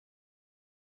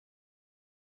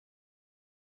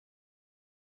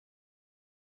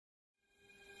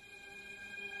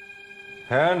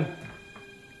Hen?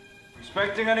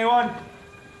 Expecting anyone?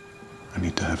 I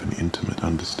need to have an intimate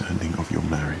understanding of your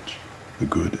marriage, the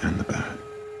good and the bad.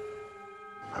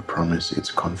 I promise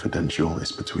it's confidential.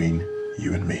 It's between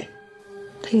you and me.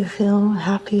 Do you feel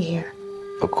happy here?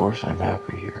 Of course I'm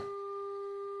happy here.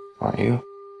 Aren't you?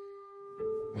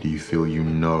 Do you feel you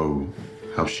know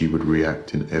how she would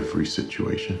react in every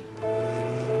situation?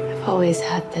 I've always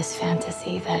had this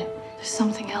fantasy that there's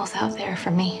something else out there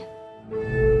for me.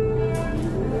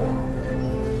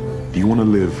 Do you want to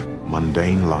live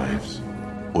mundane lives,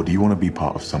 or do you want to be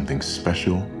part of something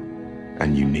special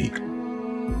and unique?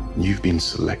 You've been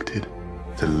selected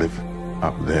to live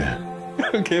up there.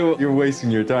 Okay, well, you're wasting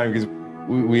your time because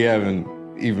we haven't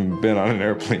even been on an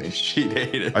airplane and she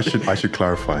dated. I should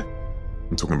clarify.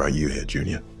 I'm talking about you here,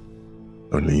 Junior.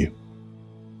 Only you.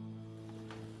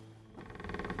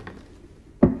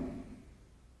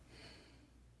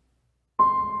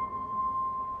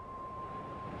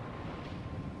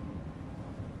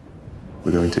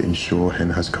 We're going to ensure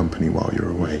Hen has company while you're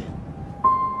away.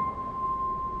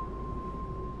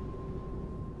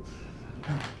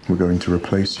 We're going to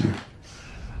replace you.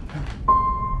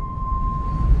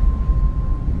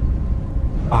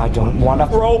 I don't want a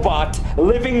robot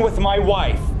living with my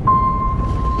wife.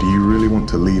 Do you really want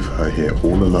to leave her here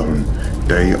all alone,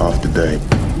 day after day?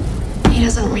 He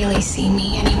doesn't really see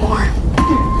me anymore.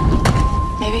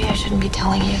 Maybe I shouldn't be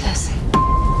telling you this.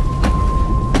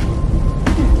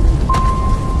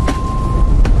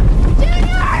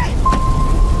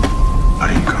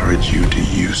 I encourage you to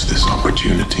use this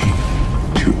opportunity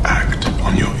to act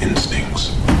on your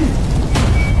instincts.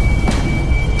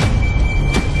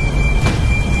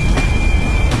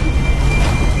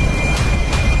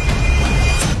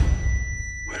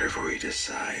 Whatever we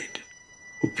decide,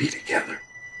 we'll be together.